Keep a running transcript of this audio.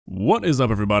What is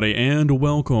up, everybody, and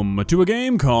welcome to a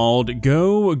game called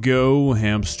Go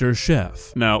Hamster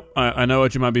Chef. Now, I know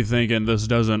what you might be thinking, this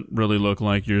doesn't really look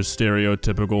like your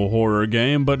stereotypical horror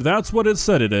game, but that's what it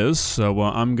said it is, so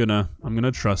I'm gonna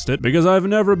trust it, because I've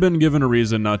never been given a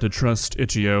reason not to trust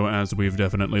Itch.io, as we've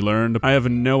definitely learned. I have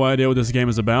no idea what this game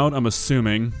is about. I'm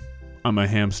assuming I'm a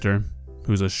hamster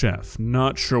who's a chef.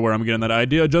 Not sure where I'm getting that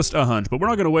idea, just a hunch, but we're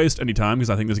not gonna waste any time, because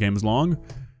I think this game is long.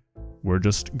 We're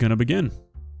just gonna begin.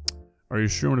 Are you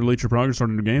sure you want to delete your progress, start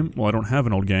a new game? Well, I don't have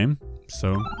an old game,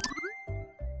 so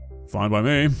fine by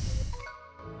me.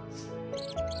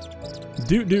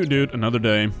 Dude, another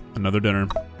day, another dinner.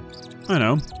 I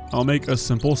know, I'll make a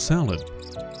simple salad.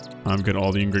 I've got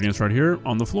all the ingredients right here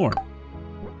on the floor.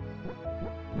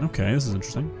 Okay, this is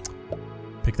interesting.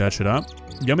 Pick that shit up.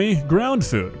 Yummy ground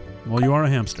food. Well, you are a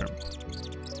hamster.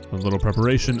 With a little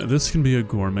preparation, this can be a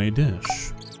gourmet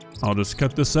dish. I'll just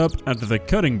cut this up at the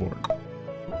cutting board.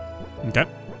 Okay,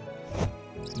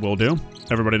 will do.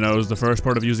 Everybody knows the first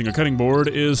part of using a cutting board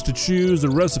is to choose the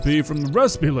recipe from the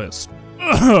recipe list.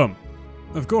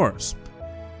 Of course.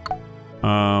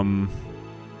 I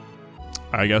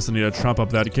guess I need to chop up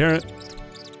that carrot.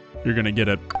 You're gonna get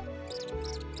it.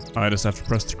 I just have to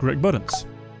press the correct buttons.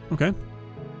 Okay.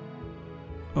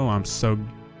 Oh, I'm so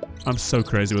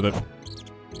crazy with it.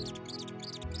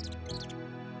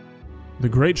 The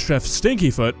great chef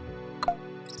Stinkyfoot.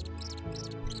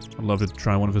 I'd love to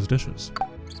try one of his dishes.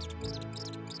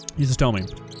 He just tell me.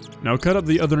 Now cut up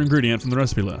the other ingredient from the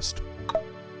recipe list.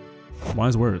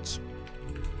 Wise words.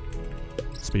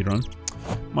 Speedrun.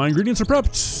 My ingredients are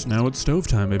prepped. Now it's stove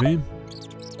time, baby.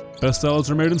 Best salads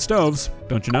are made in stoves,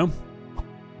 don't you know?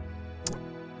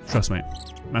 Trust me,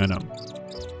 I know.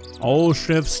 Old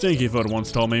Chef Stinkyfoot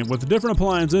once told me, with different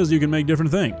appliances you can make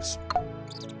different things.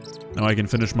 Now I can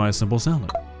finish my simple salad.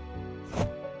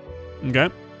 Okay.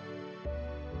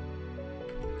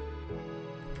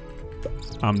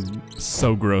 I'm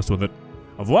so gross with it.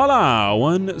 Voila!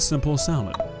 One simple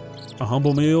salad. A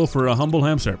humble meal for a humble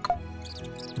hamster.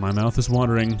 My mouth is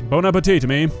watering. Bon appetit to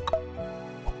me.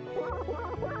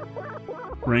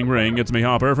 Ring ring, it's me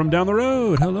Hopper from down the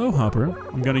road. Hello Hopper.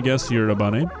 I'm gonna guess you're a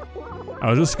bunny. I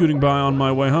was just scooting by on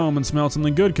my way home and smelled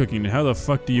something good cooking. How the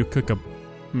fuck do you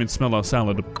smell a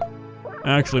salad?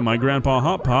 Actually, my grandpa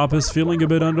Hop Pop is feeling a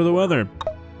bit under the weather.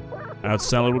 That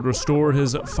salad would restore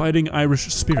his fighting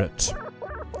Irish spirit.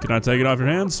 Can I take it off your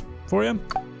hands for you?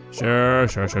 Sure.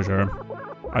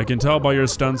 I can tell by your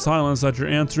stunned silence that your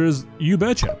answer is you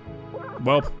betcha.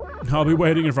 Well, I'll be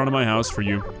waiting in front of my house for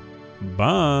you.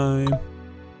 Bye.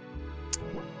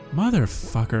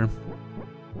 Motherfucker.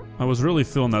 I was really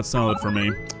feeling that salad for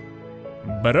me.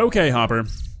 But okay, Hopper.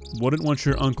 Wouldn't want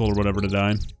your uncle or whatever to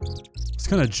die. I was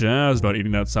kind of jazzed about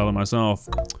eating that salad myself.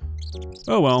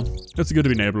 Oh well, it's good to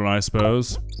be neighborly, I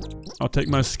suppose. I'll take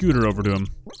my scooter over to him.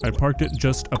 I parked it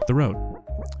just up the road.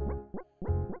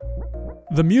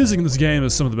 The music in this game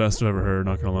is some of the best I've ever heard,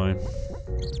 not gonna lie.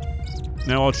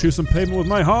 Now I'll chew some pavement with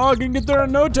my hog and get there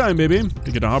in no time, baby.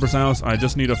 To get to Hopper's house, I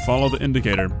just need to follow the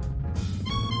indicator.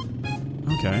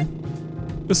 Okay.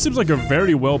 This seems like a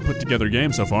very well put together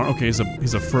game so far. Okay,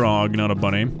 he's a frog, not a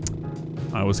bunny.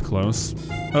 I was close.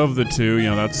 Of the two,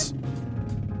 you know, that's...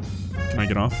 Can I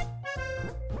get off?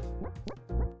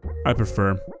 I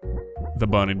prefer the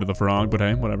bunny to the frog, but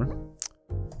hey, whatever.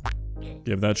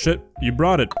 Give that shit. You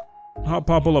brought it. Hop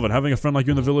Pop will love it. Having a friend like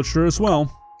you in the village sure is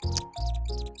swell.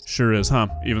 Sure is, huh?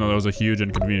 Even though that was a huge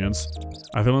inconvenience.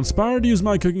 I feel inspired to use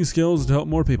my cooking skills to help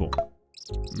more people.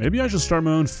 Maybe I should start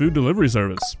my own food delivery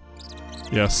service.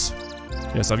 Yes,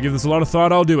 I've given this a lot of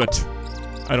thought. I'll do it.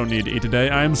 I don't need to eat today.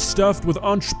 I am stuffed with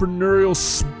entrepreneurial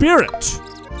spirit.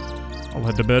 I'll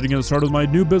head to bed and get started with my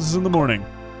new business in the morning.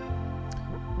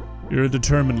 You're a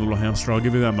determined little hamster, I'll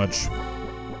give you that much.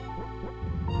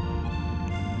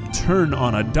 Turn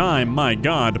on a dime, my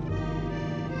god.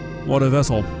 What a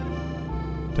vessel.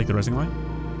 Take the racing line?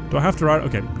 Do I have to ride?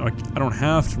 Okay, I don't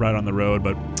have to ride on the road,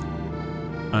 but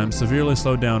I'm severely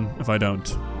slowed down if I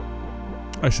don't.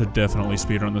 I should definitely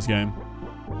speedrun this game.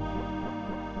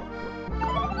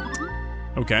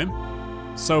 Okay.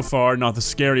 So far, not the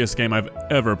scariest game I've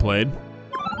ever played.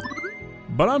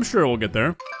 But I'm sure we'll get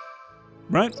there.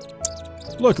 Right?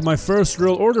 Look, my first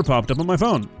real order popped up on my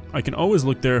phone. I can always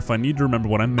look there if I need to remember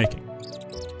what I'm making.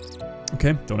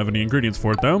 Okay, don't have any ingredients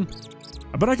for it though.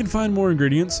 I bet I can find more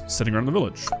ingredients sitting around the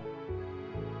village.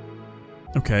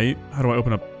 Okay, how do I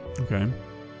open up? Okay.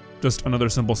 Just another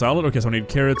simple salad? Okay, so I need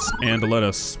carrots and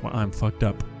lettuce. Well, I'm fucked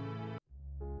up.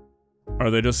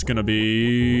 Are they just gonna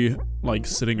be, like,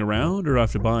 sitting around, or do I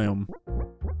have to buy them?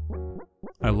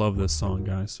 I love this song,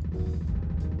 guys.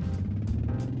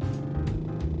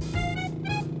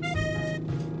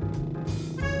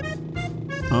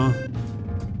 Give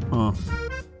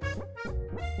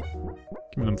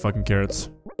me them fucking carrots.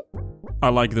 I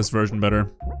like this version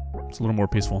better. It's a little more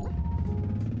peaceful.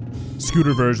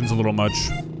 Scooter version's a little much.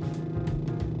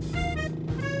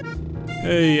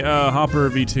 Hey, Hopper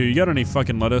V2, you got any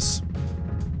fucking lettuce?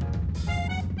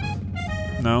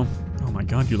 No? Oh my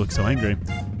god, you look so angry.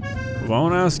 Well, I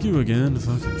won't ask you again.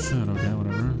 Fucking shit, okay,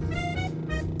 whatever.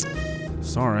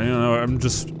 Sorry, I'm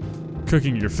just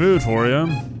cooking your food for you.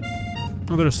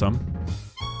 Oh, there's some.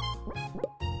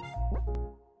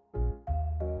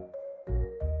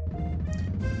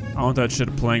 I want that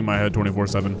shit playing in my head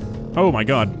 24/7. Oh my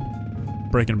god.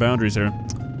 Breaking boundaries here.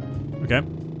 Okay.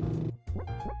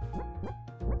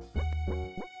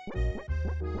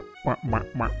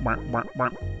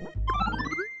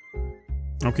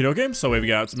 Okie dokie, so we've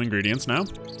got some ingredients now.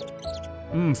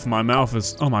 My mouth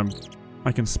is... Oh my...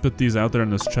 I can spit these out there in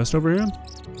this chest over here?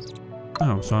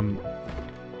 Oh, so I'm...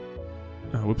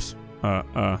 Oh, whoops. That's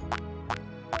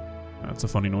a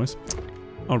funny noise.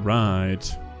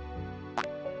 Alright.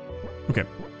 Okay.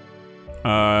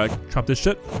 Chop this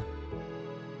shit.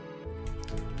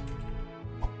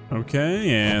 Okay,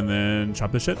 and then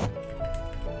chop this shit.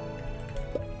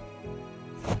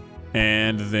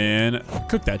 And then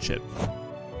cook that shit.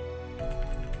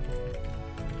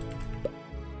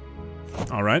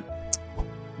 Alright.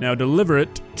 Now deliver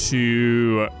it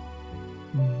to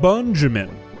Benjamin.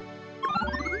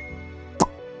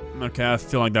 Okay, I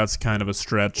feel like that's kind of a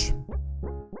stretch.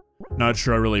 Not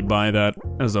sure I really buy that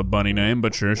as a bunny name,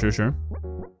 but sure.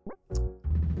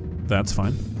 That's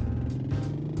fine.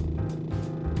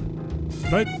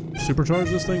 Did I supercharge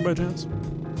this thing by chance?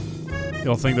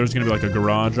 Y'all think there's gonna be like a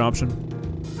garage option?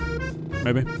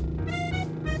 Maybe.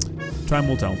 Time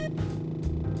will tell.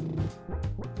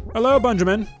 Hello,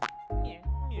 Benjamin.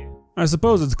 I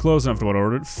suppose it's close enough to what I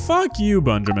ordered. Fuck you,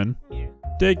 Benjamin.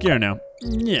 Take care now.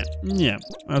 Yeah.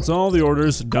 That's all the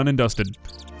orders, done and dusted.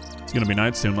 It's gonna be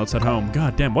night soon, let's head home.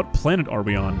 God damn, what planet are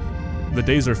we on? The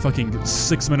days are fucking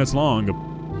 6 minutes long.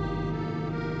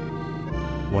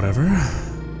 Whatever.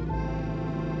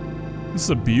 This is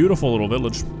a beautiful little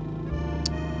village.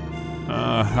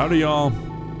 How'd y'all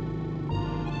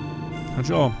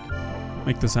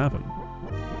make this happen?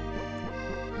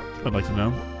 I'd like to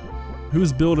know.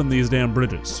 Who's building these damn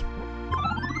bridges?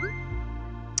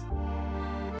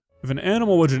 If an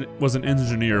animal was an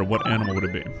engineer, what animal would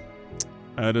it be?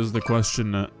 That is the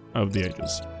question of the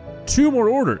ages. 2 more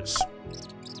orders!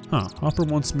 Huh, Hopper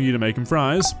wants me to make him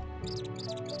fries.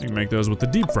 I can make those with the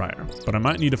deep fryer, but I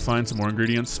might need to find some more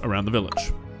ingredients around the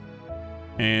village.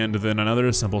 And then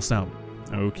another simple salad.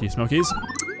 Okie smokies.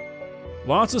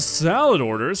 Lots of salad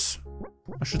orders.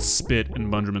 I should spit in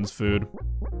Benjamin's food.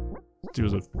 Dude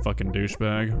was a fucking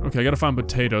douchebag. Okay, I gotta find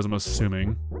potatoes, I'm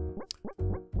assuming.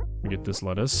 Let me get this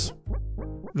lettuce.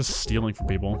 I'm just stealing from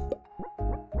people.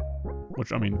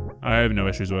 Which, I mean, I have no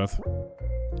issues with.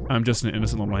 I'm just an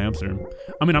innocent little hamster.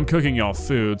 I mean, I'm cooking y'all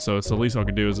food, so it's the least I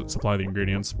can do is supply the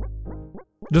ingredients.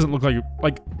 It doesn't look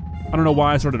like, I don't know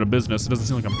why I started a business. It doesn't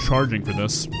seem like I'm charging for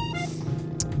this.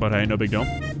 But hey, no big deal.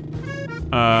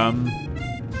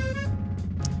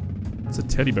 It's a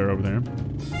teddy bear over there.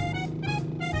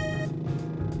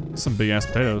 Some big ass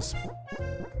potatoes.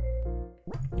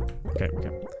 Okay.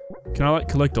 Can I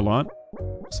collect a lot?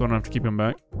 So I don't have to keep them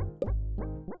back?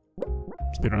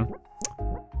 Speed around.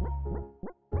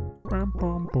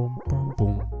 Boom.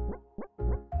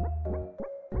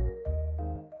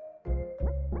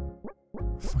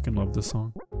 Fucking love this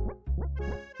song.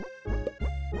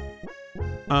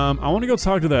 I want to go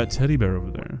talk to that teddy bear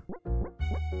over there.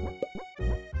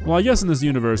 Well, I guess in this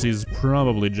universe, he's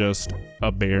probably just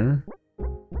a bear.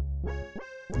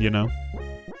 You know?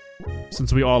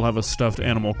 Since we all have a stuffed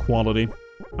animal quality,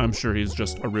 I'm sure he's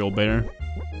just a real bear.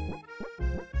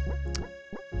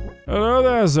 Hello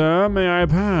there, sir. May I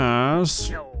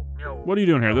pass? What are you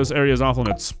doing here? This area is off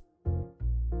limits.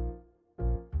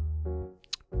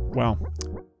 Wow.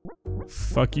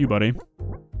 Fuck you, buddy.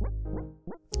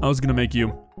 I was gonna make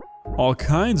you all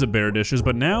kinds of bear dishes,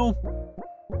 but now...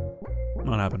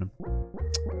 Not happening.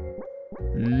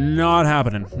 Not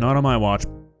happening. Not on my watch.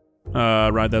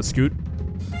 Ride that scoot.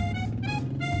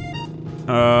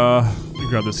 Let me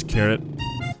grab this carrot.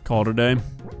 Call it a day.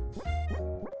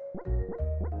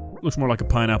 Looks more like a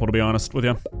pineapple, to be honest with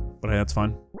you. But hey, that's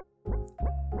fine.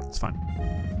 It's fine.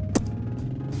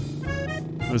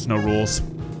 There's no rules.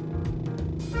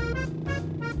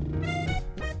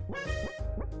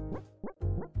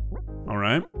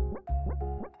 Alright.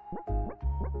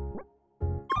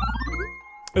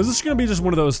 Is this gonna be just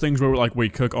one of those things where we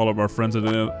cook all of our friends at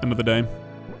the end of the day?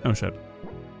 Oh shit.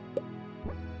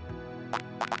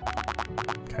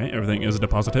 Okay, everything is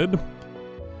deposited.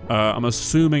 I'm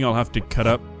assuming I'll have to cut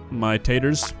up my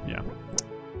taters. Yeah.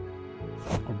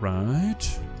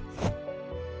 Alright.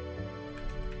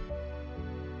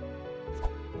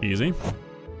 Easy.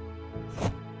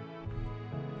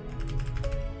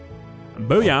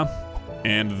 Booyah!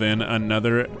 And then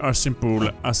another simple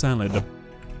salad.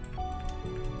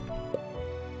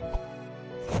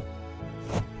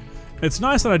 It's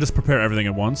nice that I just prepare everything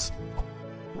at once.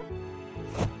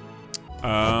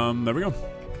 There we go.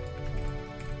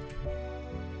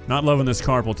 Not loving this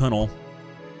carpal tunnel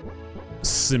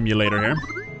simulator here,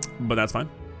 but that's fine.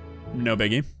 No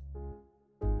biggie.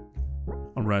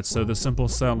 Alright, so the simple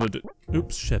salad...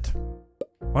 Oops, shit.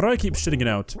 Why do I keep shitting it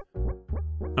out?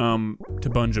 To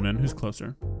Benjamin, who's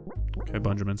closer. Okay,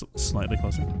 Benjamin's slightly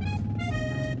closer.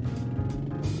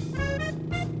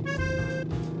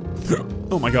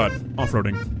 Oh my god,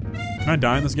 off-roading. Can I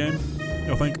die in this game,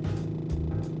 y'all think?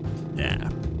 Yeah,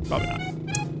 probably not.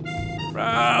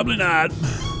 Probably not.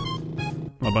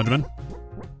 Well, Benjamin.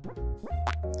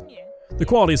 The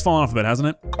quality's fallen off a bit, hasn't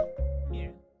it?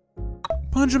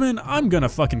 Benjamin, I'm gonna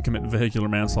fucking commit vehicular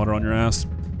manslaughter on your ass.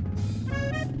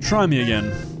 Try me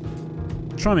again.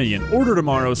 Try me again. Order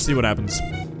tomorrow, see what happens.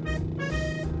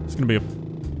 It's gonna be a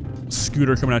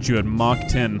scooter coming at you at Mach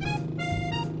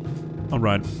 10.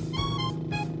 Alright.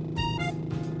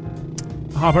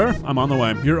 Hopper, I'm on the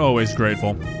way. You're always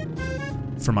grateful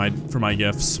for my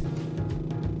gifts.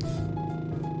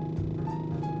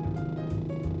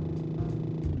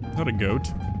 Is that a goat?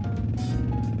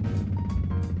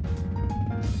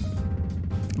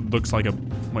 Looks like a...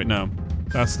 Wait, no.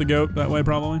 That's the goat that way,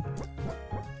 probably?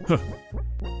 Huh.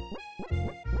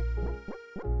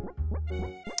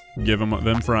 Give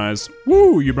them fries.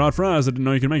 Woo! You brought fries. I didn't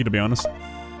know you could make it, to be honest.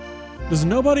 Does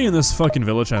nobody in this fucking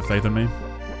village have faith in me?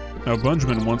 Oh,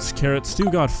 Benjamin wants carrot stew.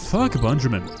 God, fuck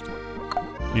Benjamin.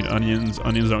 Need onions.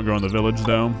 Onions don't grow in the village,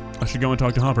 though. I should go and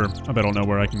talk to Hopper. I bet I'll know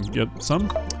where I can get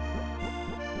some.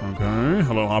 Okay.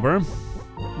 Hello, Hopper.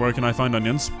 Where can I find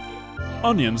onions?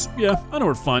 Onions? Yeah, I know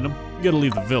where to find them. You gotta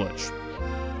leave the village.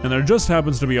 And there just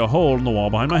happens to be a hole in the wall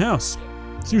behind my house.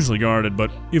 It's usually guarded,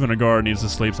 but even a guard needs to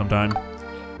sleep sometime.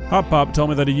 Hop Pop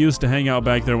told me that he used to hang out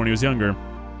back there when he was younger.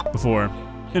 Before.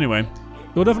 Anyway,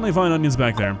 you'll definitely find onions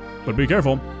back there. But be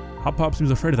careful. Hop Pop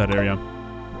seems afraid of that area.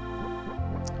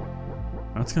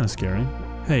 That's kind of scary.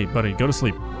 Hey, buddy, go to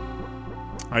sleep.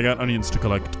 I got onions to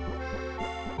collect.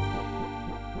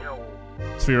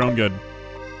 It's for your own good.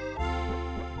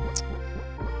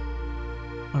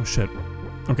 Oh, shit.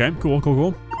 Okay,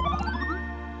 cool.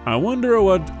 I wonder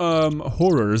what,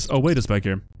 horrors await us back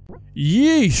here.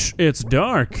 Yeesh, it's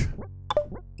dark.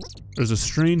 There's a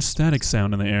strange static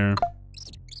sound in the air.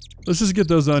 Let's just get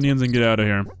those onions and get out of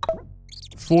here.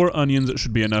 4 onions, it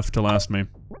should be enough to last me.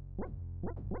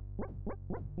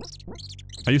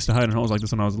 I used to hide in holes like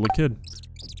this when I was a little kid.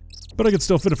 But I could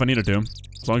still fit if I needed to.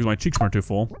 As long as my cheeks weren't too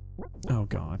full. Oh,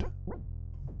 God.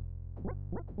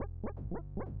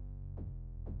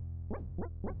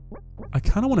 I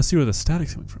kind of want to see where the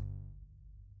static's coming from.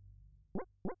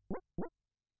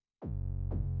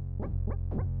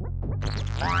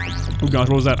 Oh gosh,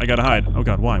 what was that? I gotta hide. Oh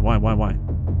god, why?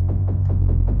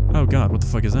 Oh god, what the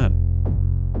fuck is that?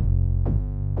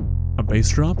 A bass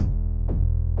drop?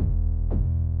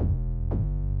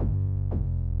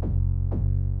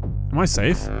 Am I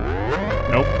safe?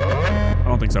 Nope. I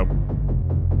don't think so.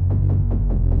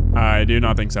 I do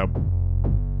not think so.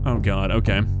 Oh god,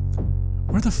 okay.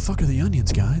 Where the fuck are the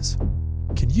onions, guys?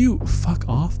 Can you fuck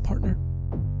off, partner?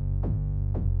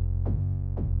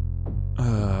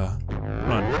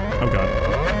 Run. Oh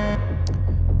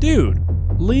god. Dude,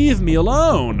 leave me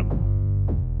alone!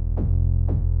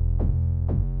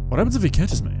 What happens if he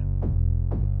catches me?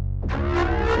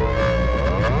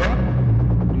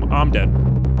 I'm dead.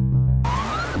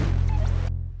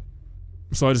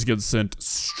 So I just get sent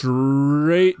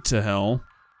straight to hell.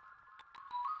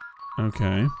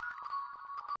 Okay.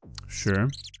 Sure.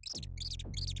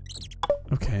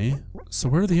 Okay, so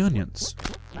where are the onions?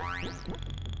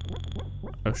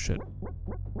 Oh shit.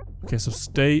 Okay, so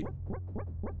stay...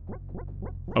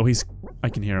 Oh, I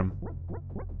can hear him.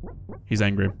 He's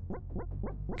angry.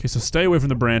 Okay, so stay away from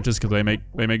the branches because they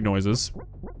make noises.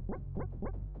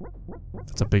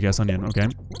 That's a big ass onion, okay.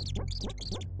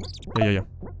 Yeah.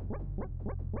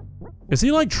 Is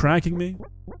he like tracking me?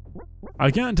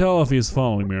 I can't tell if he's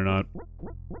following me or not.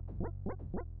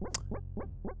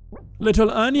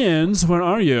 Little onions, where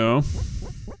are you?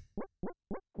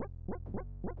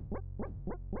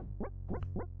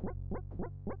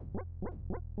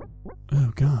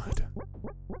 Oh god.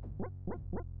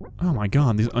 Oh my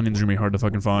god, these onions are gonna be hard to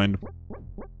fucking find.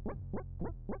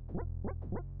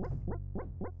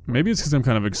 Maybe it's because I'm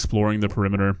kind of exploring the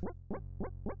perimeter.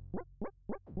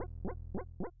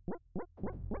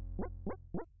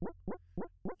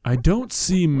 I don't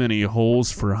see many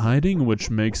holes for hiding, which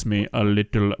makes me a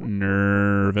little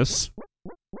nervous.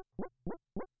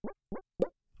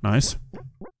 Nice.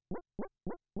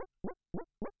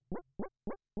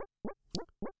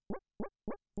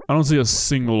 I don't see a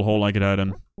single hole I could hide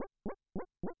in.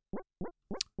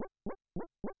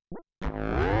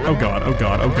 Oh god, oh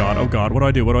god, oh god, oh god. What do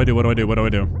I do? What do I do? What do I do? What do I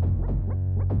do?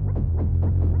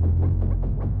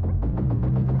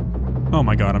 Oh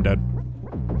my god, I'm dead.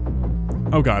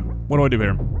 Oh god, what do I do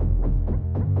here?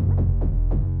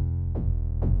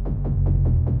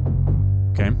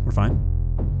 Okay, we're fine.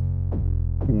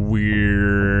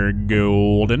 We're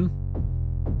golden.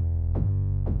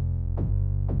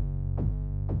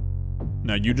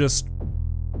 Now you just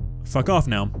fuck off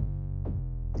now.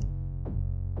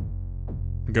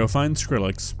 Go find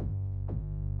Skrillex.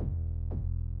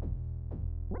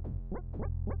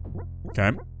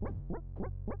 Okay.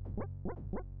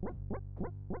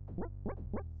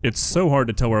 It's so hard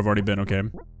to tell where I've already been, okay. I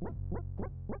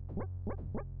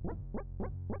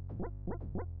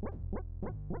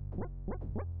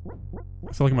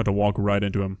feel like I'm about to walk right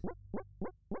into him.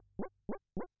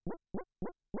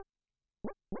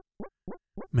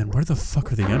 Man, where the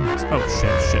fuck are the onions? Oh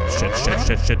shit.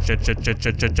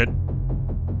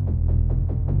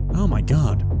 Oh my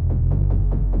god.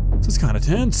 This is kinda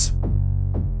tense. Am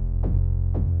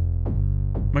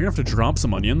I gonna have to drop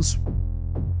some onions?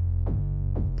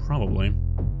 Probably.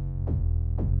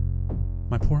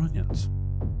 My poor onions.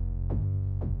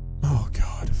 Oh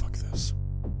god, fuck this.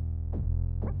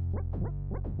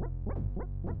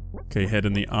 Okay, head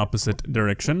in the opposite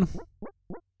direction.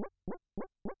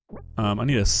 I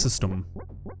need a system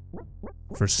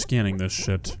for scanning this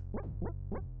shit.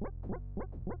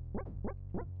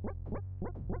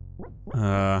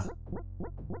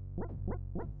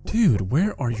 Dude,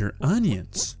 where are your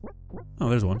onions? Oh,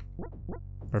 there's one.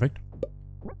 Perfect.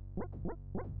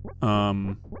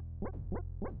 I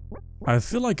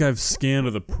feel like I've scanned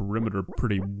the perimeter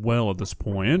pretty well at this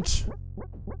point.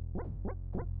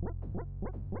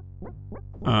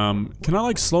 Can I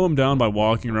like slow him down by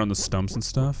walking around the stumps and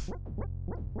stuff?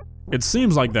 It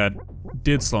seems like that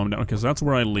did slow him down. Okay, so that's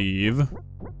where I leave.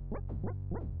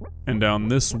 And down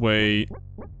this way...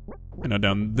 And now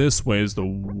down this way is the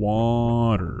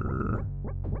water.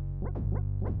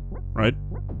 Right?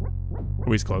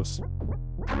 Oh, he's close.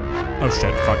 Oh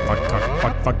shit, fuck.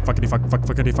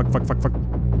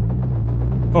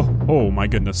 Oh my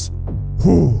goodness.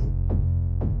 Whoo.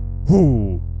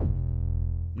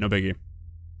 No biggie.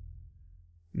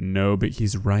 No, but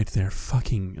he's right there.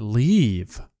 Fucking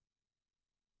leave.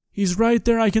 He's right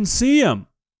there, I can see him.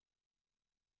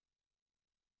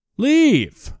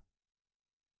 Leave.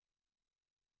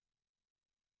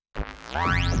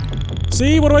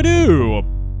 See, what do I do?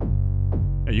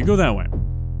 Hey, you go that way.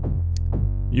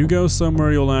 You go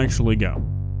somewhere you'll actually go.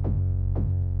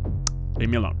 Leave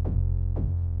me alone.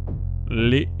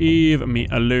 Leave me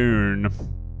alone.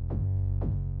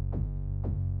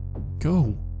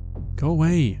 Go. Go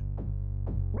away.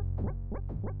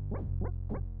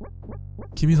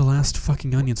 Give me the last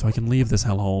fucking onion so I can leave this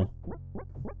hellhole.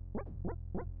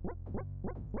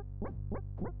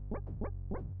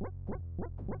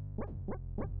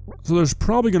 So there's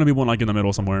probably gonna be one like in the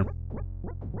middle somewhere.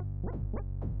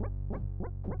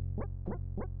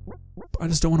 I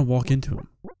just don't want to walk into him.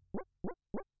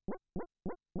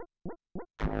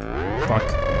 Fuck.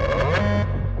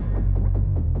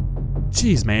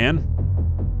 Jeez, man.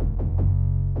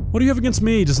 What do you have against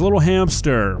me? Just a little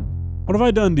hamster. What have I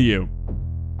done to you?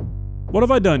 What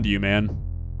have I done to you, man?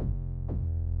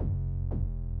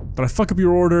 Did I fuck up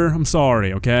your order? I'm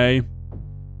sorry, okay?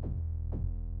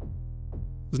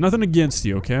 There's nothing against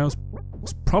you, okay? I was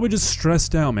probably just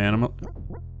stressed out, man. Got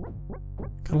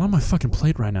a lot on my fucking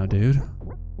plate right now, dude.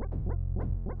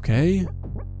 Okay? You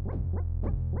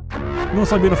know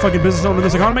it's like being a fucking business owner in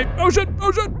this economy? Oh shit!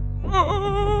 Oh shit!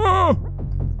 Oh!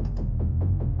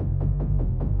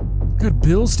 I got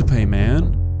bills to pay,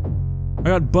 man. I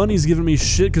got bunnies giving me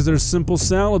shit because there's simple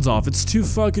salads off. It's 2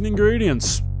 fucking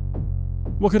ingredients.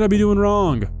 What could I be doing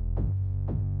wrong?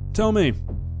 Tell me.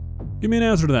 Give me an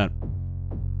answer to that.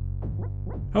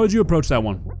 How would you approach that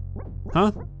one?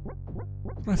 Huh?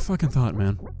 What I fucking thought,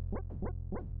 man.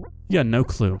 You got no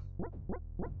clue.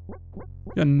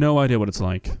 You got no idea what it's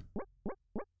like.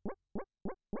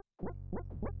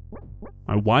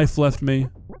 My wife left me.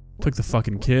 Took the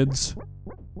fucking kids.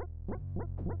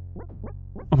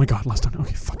 Oh my god, last time.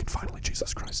 Okay, fucking finally,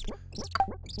 Jesus Christ.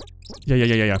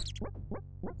 Yeah.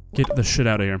 Get the shit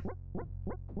out of here.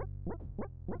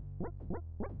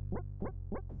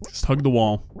 Just hug the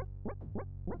wall.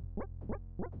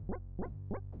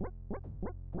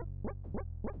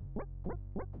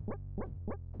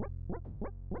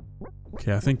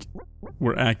 Okay, I think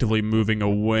we're actively moving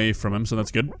away from him, so that's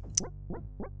good.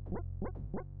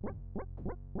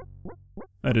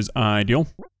 That is ideal.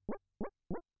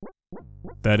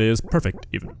 That is perfect,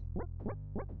 even.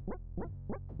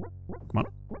 Come on.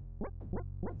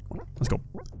 Let's go.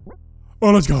 Oh,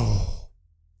 let's go.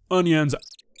 Onions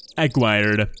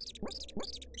acquired.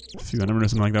 Phew, I never knew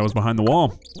something like that was behind the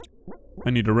wall. I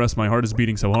need to rest. My heart is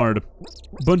beating so hard.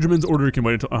 Benjamin's order can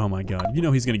wait until... Oh my god. You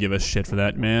know he's gonna give us shit for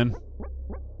that, man.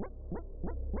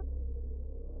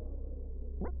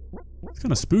 It's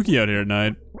kind of spooky out here at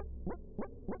night.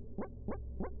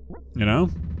 You know?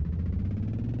 I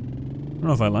don't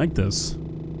know if I like this.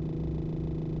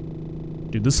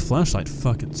 Dude, this flashlight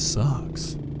fucking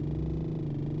sucks.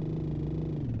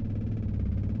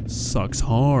 Sucks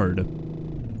hard.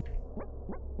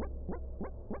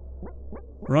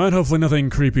 Right, hopefully nothing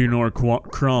creepy nor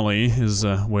crawly is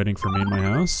waiting for me in my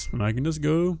house. And I can just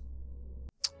go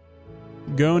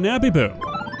nappy poo.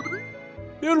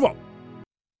 Beautiful.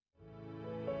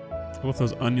 I left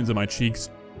those onions in my cheeks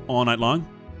all night long.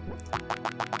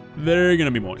 They're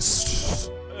gonna be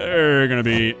moist. They're gonna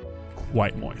be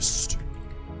quite moist.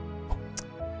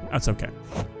 That's okay.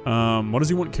 What does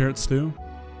he want carrots to?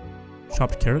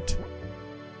 Chopped carrot?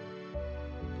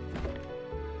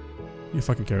 You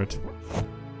fucking carrot.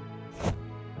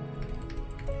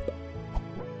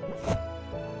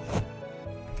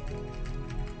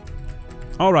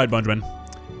 Alright, Benjamin.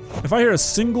 If I hear a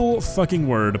single fucking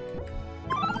word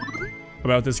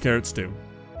about this carrot stew,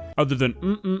 other than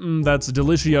that's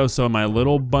delicioso, my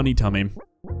little bunny tummy,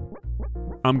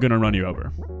 I'm gonna run you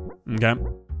over. Okay?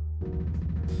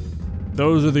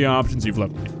 Those are the options you've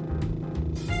left me.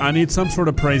 I need some sort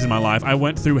of praise in my life. I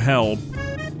went through hell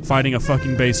fighting a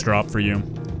fucking bass drop for you.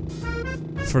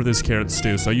 For this carrot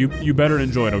stew, so you better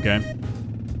enjoy it, okay?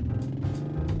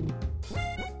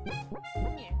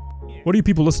 What are you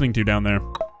people listening to down there?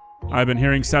 I've been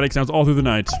hearing static sounds all through the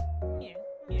night.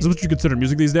 Is this what you consider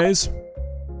music these days?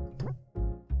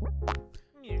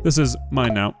 This is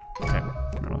mine now. Okay,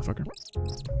 come here, motherfucker.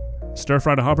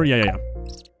 Stir-fried a hopper? Yeah.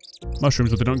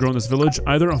 Mushrooms, but they don't grow in this village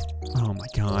either. Oh my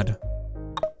god.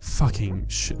 Fucking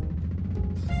shit.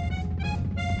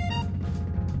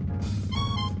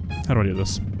 How do I do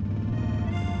this?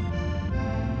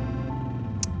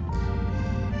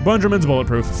 Benjamin's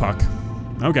bulletproof. Fuck.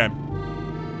 Okay.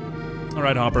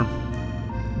 Alright, Hopper.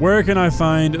 Where can I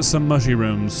find some mushy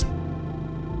rooms?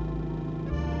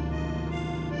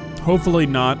 Hopefully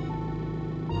not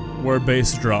where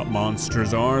base drop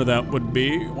monsters are. That would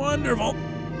be wonderful.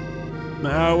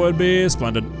 That would be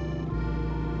splendid.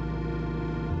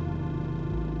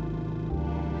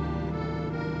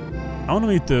 I want to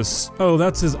meet this. Oh,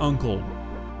 that's his uncle.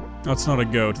 That's not a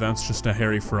goat. That's just a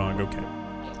hairy frog. Okay.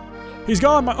 He's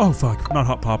gone. Oh, fuck. Not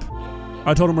Hot Pop.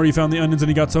 I told him where he found the onions and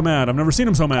he got so mad. I've never seen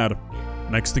him so mad.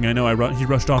 Next thing I know, he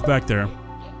rushed off back there.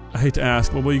 I hate to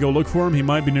ask, but will you go look for him? He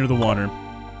might be near the water.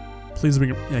 Please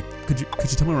bring him. Yeah, could you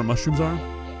tell me where mushrooms are?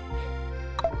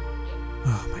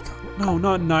 Oh my god. No,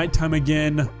 not nighttime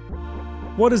again.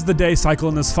 What is the day cycle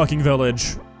in this fucking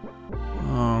village?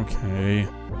 Okay.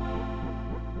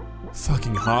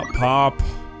 Fucking Hot Pop.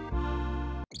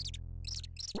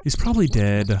 He's probably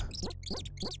dead.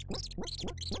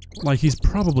 Like, he's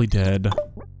probably dead.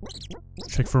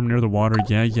 Check for him near the water.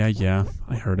 Yeah.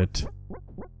 I heard it.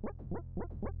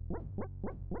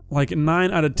 Like,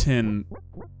 9 out of 10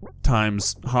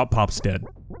 times, Hot Pop's dead.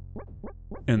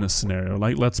 In this scenario.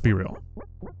 Like, let's be real.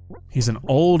 He's an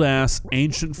old-ass,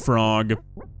 ancient frog.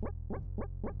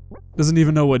 Doesn't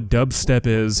even know what dubstep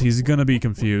is. He's gonna be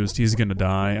confused. He's gonna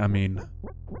die. I mean...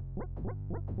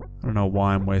 I don't know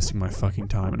why I'm wasting my fucking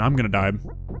time. And I'm gonna die.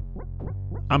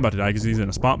 I'm about to die because he's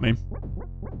gonna spot me.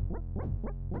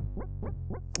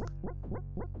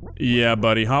 Yeah,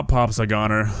 buddy. Hot Pop's a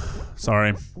goner.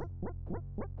 Sorry.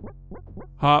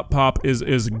 Hot Pop is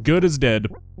as good as dead.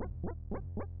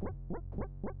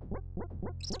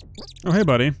 Oh, hey,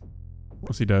 buddy.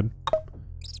 Was he dead?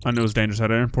 I knew it was dangerous out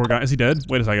there. Poor guy. Is he dead?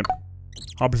 Wait a second.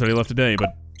 Hopper said he left today,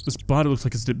 but this body looks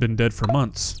like it's been dead for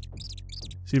months.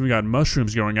 He's even got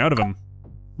mushrooms growing out of him.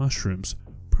 Mushrooms.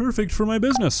 Perfect for my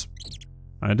business.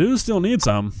 I do still need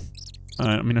some.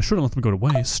 I mean, I shouldn't let them go to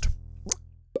waste.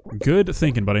 Good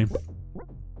thinking, buddy.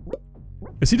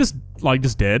 Is he just, like,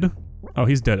 just dead? Oh,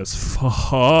 he's dead as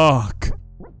fuck.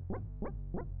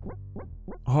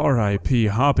 R.I.P.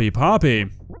 Hoppy Poppy.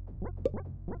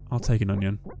 I'll take an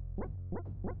onion.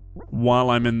 While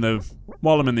I'm in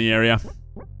the area.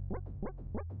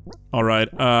 Alright,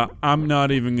 I'm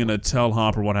not even gonna tell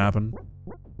Hopper what happened.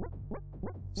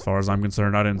 As far as I'm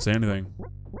concerned, I didn't say anything.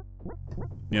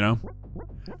 You know?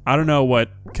 I don't know what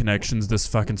connections this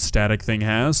fucking static thing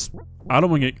has. I don't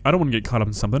want to get caught up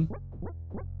in something.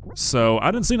 So,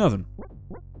 I didn't see nothing.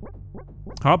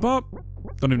 Hop Pop?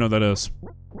 Don't even know what that is.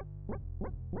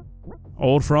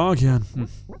 Old frog? Yeah.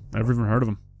 Never even heard of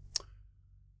him.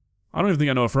 I don't even think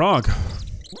I know a frog.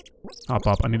 Hop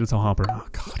Pop, I need to tell Hopper. Oh,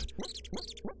 God.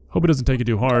 Hope he doesn't take it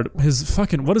too hard. His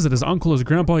fucking, what is it? His uncle, his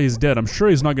grandpa, he's dead. I'm sure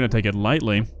he's not gonna take it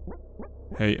lightly.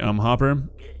 Hey, Hopper.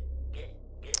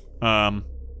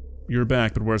 You're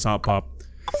back, but where's Hop Pop?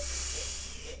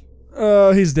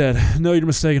 He's dead. No, you're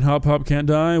mistaken. Hop Pop can't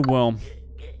die. Well,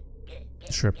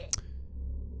 sure.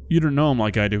 You don't know him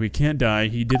like I do. He can't die.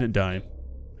 He didn't die.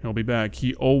 He'll be back.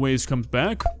 He always comes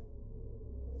back.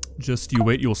 Just you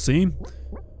wait, you'll see.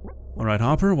 Alright,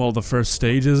 Hopper. Well, the first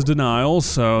stage is denial,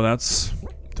 so that's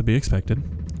to be expected.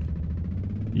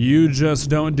 You just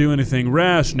don't do anything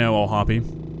rash now, old Hoppy.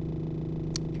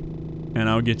 And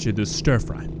I'll get you this stir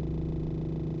fry.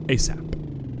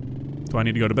 ASAP. Do I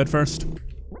need to go to bed first?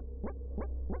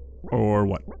 Or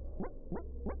what?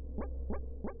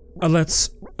 Let's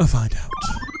find out.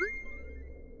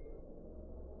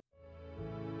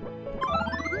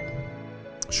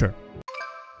 Sure.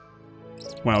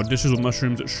 Wow, dishes with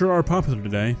mushrooms sure are popular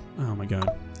today. Oh my god.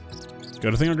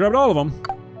 Good thing I grabbed all of them.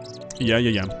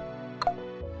 Yeah.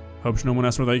 Hope no one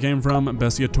asked where they came from.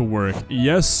 Best get to work.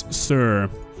 Yes, sir.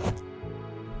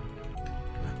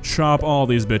 Chop all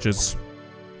these bitches.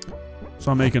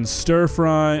 So I'm making stir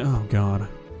fry. Oh god.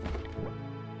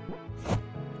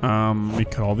 We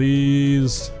cut all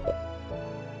these.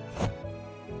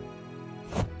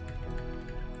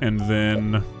 And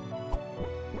then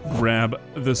grab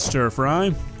the stir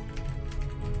fry.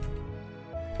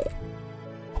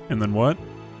 And then what?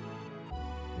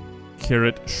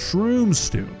 Carrot shroom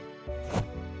stew.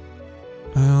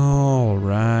 All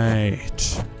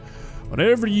right.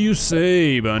 Whatever you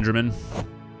say, Benjamin.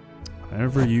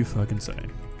 Whatever you fucking say.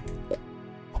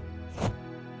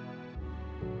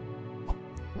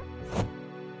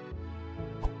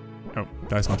 Oh,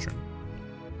 diced mushroom.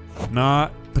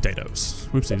 Not potatoes.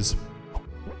 Whoopsies.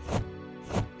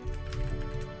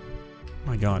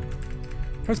 My god.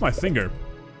 Hurts my finger.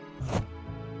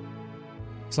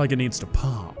 It's like it needs to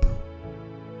pop.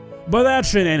 But that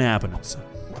shit ain't happening, so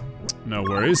no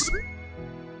worries.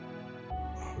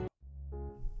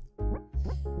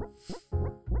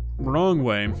 Wrong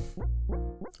way.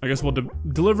 I guess we'll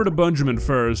deliver to Benjamin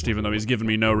first, even though he's given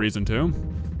me no reason to.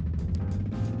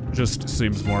 Just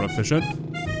seems more efficient.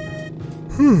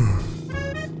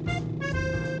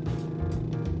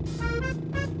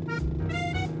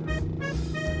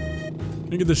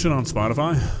 Can you get this shit on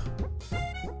Spotify?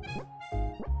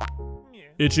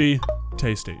 Itchy,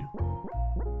 tasty.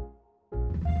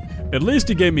 At least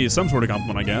he gave me some sort of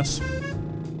compliment, I guess.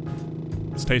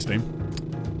 It's tasty.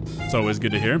 It's always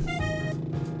good to hear.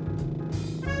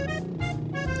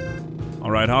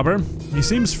 Alright, Hopper. He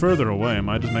seems further away. Am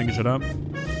I just making shit up?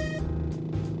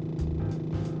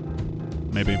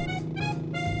 Maybe.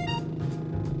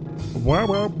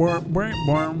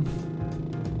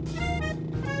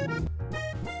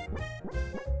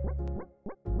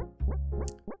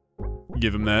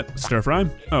 Give him that stir fry.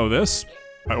 Oh, this?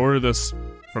 I ordered this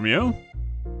from you?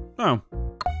 Oh.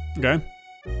 Okay.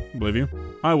 Believe you.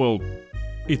 I will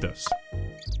eat this.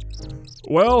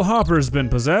 Well, Hopper's been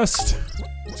possessed.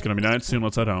 It's gonna be night soon.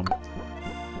 Let's head home.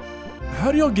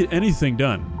 How do y'all get anything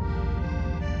done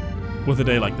with a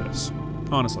day like this?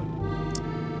 Honestly. I'm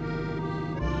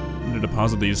gonna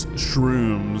deposit these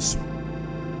shrooms.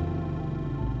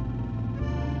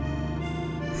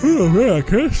 Oh man, I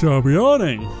can't stop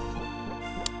yawning.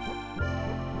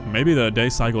 Maybe the day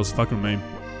cycle is fucking with me.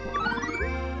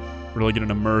 Really getting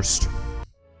immersed.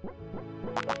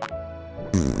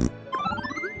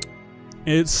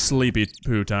 It's sleepy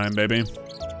poo time, baby.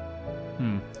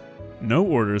 No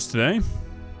orders today.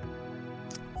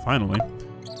 Finally.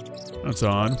 That's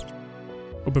odd.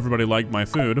 Hope everybody liked my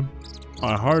food.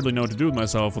 I hardly know what to do with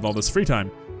myself with all this free time.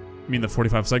 You mean the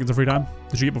 45 seconds of free time?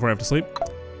 Did you get before I have to sleep?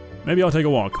 Maybe I'll take a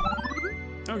walk.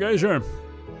 Okay, sure.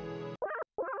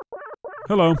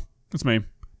 Hello, it's me,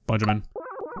 Benjamin.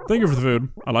 Thank you for the food.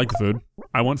 I like the food.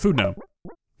 I want food now.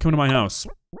 Come to my house.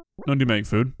 No need to make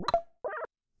food.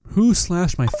 Who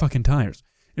slashed my fucking tires?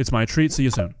 It's my treat. See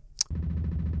you soon.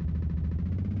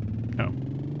 Oh.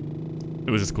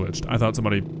 It was just glitched. I thought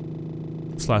somebody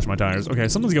slashed my tires. Okay,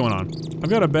 something's going on. I've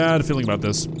got a bad feeling about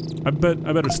this. I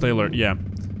better stay alert. Yeah.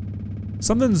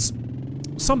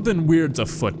 Something weird's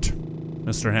afoot,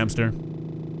 Mr. Hamster.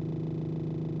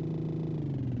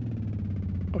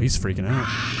 he's freaking out.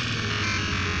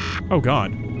 Oh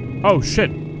god. Oh shit.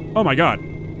 Oh my god.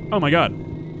 Oh my god.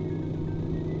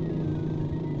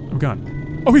 Oh god.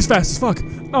 Oh, he's fast as fuck.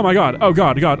 Oh my god. Oh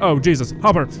god. God. Oh Jesus.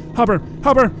 Hopper. Hopper.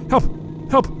 Hopper. Help.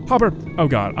 Help. Hopper. Oh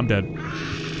god. I'm dead.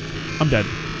 I'm dead.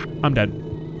 I'm dead.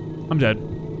 I'm dead.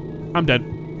 I'm dead.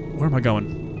 Where am I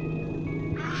going?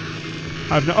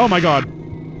 I've no. Oh my god.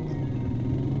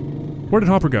 Where did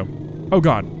Hopper go? Oh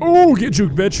god. Oh, get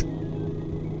juked, bitch.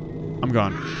 I'm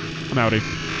gone. I'm outie.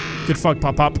 Get fucked,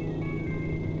 pop pop.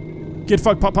 Get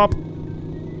fucked, pop pop.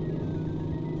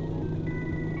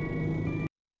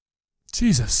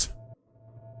 Jesus.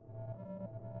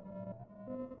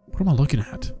 What am I looking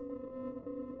at?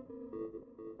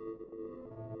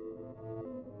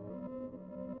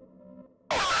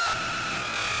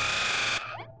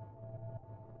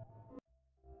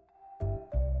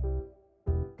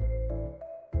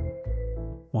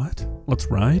 What? Let's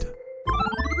ride?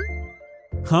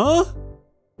 Huh?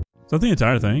 Is that the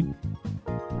entire thing?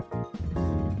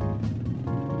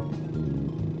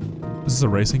 Is this a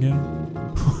racing game?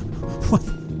 What?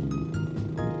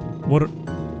 What?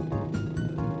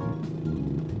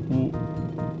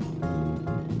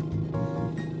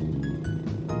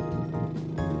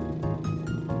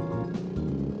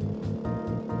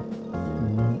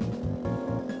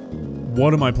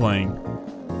 What am I playing?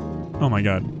 Oh my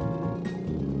god.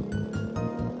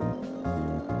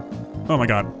 Oh my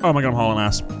god. Oh my god, I'm hauling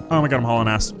ass. Oh my god, I'm hauling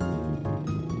ass.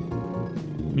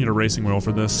 Need a racing wheel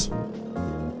for this.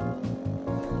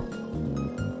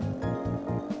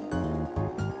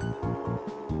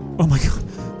 Oh my god.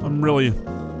 I'm really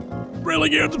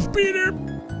getting some speed here.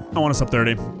 I want us up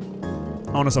 30.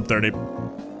 I want us up 30.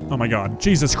 Oh my god.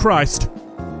 Jesus Christ.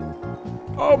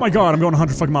 Oh my god, I'm going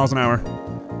 100 fucking miles an hour.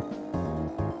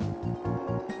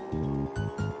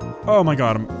 Oh my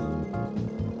god,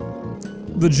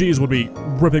 the G's would be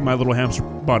ripping my little hamster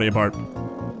body apart.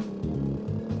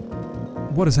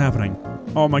 What is happening?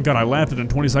 Oh my god, I lapped it in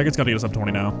 20 seconds. Gotta get us up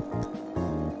 20 now.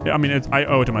 Yeah, I mean, I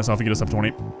owe it to myself to get us up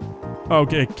 20.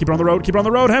 Okay, keep it on the road. Keep it on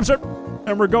the road, hamster.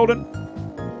 And we're golden.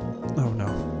 Oh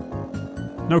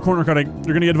no. No corner cutting.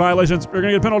 You're gonna get violations. You're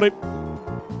gonna get a penalty.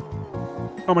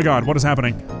 Oh my god, what is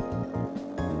happening?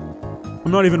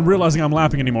 I'm not even realizing I'm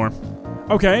lapping anymore.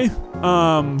 Okay,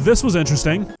 this was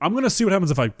interesting. I'm gonna see what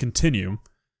happens if I continue.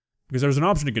 Because there's an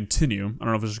option to continue. I don't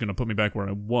know if it's just gonna put me back where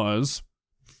I was.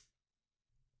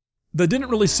 That didn't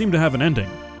really seem to have an ending.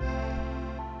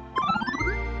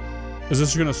 Is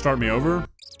this gonna start me over?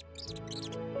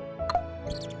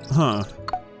 Huh.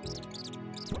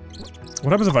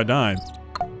 What happens if I die?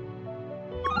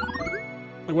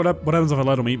 Like, what happens if I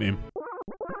let him eat me?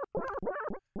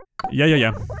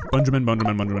 Yeah. Benjamin.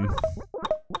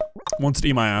 Wants to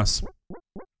eat my ass.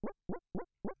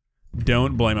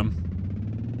 Don't blame him.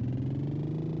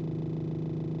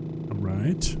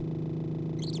 Alright.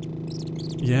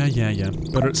 Yeah.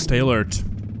 Better stay alert.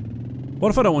 What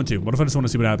if I don't want to? What if I just want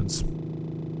to see what happens?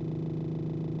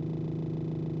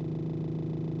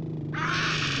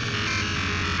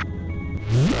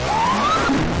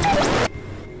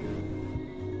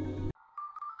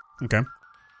 Okay.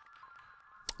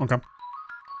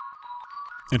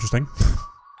 Interesting.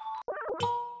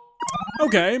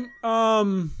 Okay, a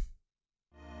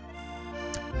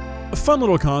fun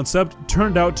little concept.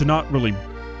 Turned out to not really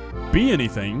be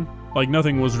anything. Like,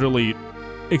 nothing was really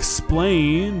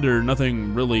explained, or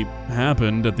nothing really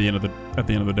happened at the end of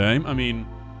the day. I mean,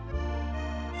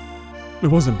 it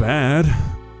wasn't bad.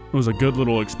 It was a good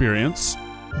little experience,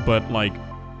 but like,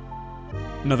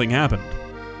 nothing happened.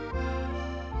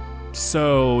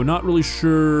 So, not really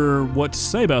sure what to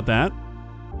say about that.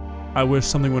 I wish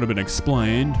something would have been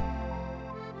explained,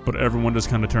 but everyone just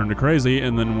kind of turned to crazy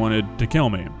and then wanted to kill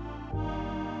me.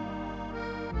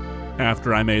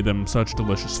 After I made them such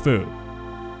delicious food.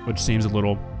 Which seems a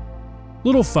little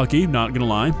fucky, not gonna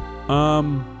lie.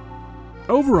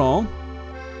 Overall,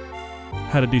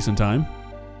 had a decent time.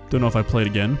 Don't know if I played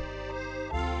again.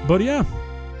 But yeah,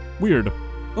 weird.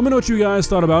 Let me know what you guys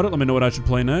thought about it. Let me know what I should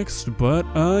play next. But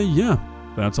yeah,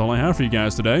 that's all I have for you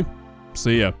guys today.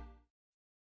 See ya.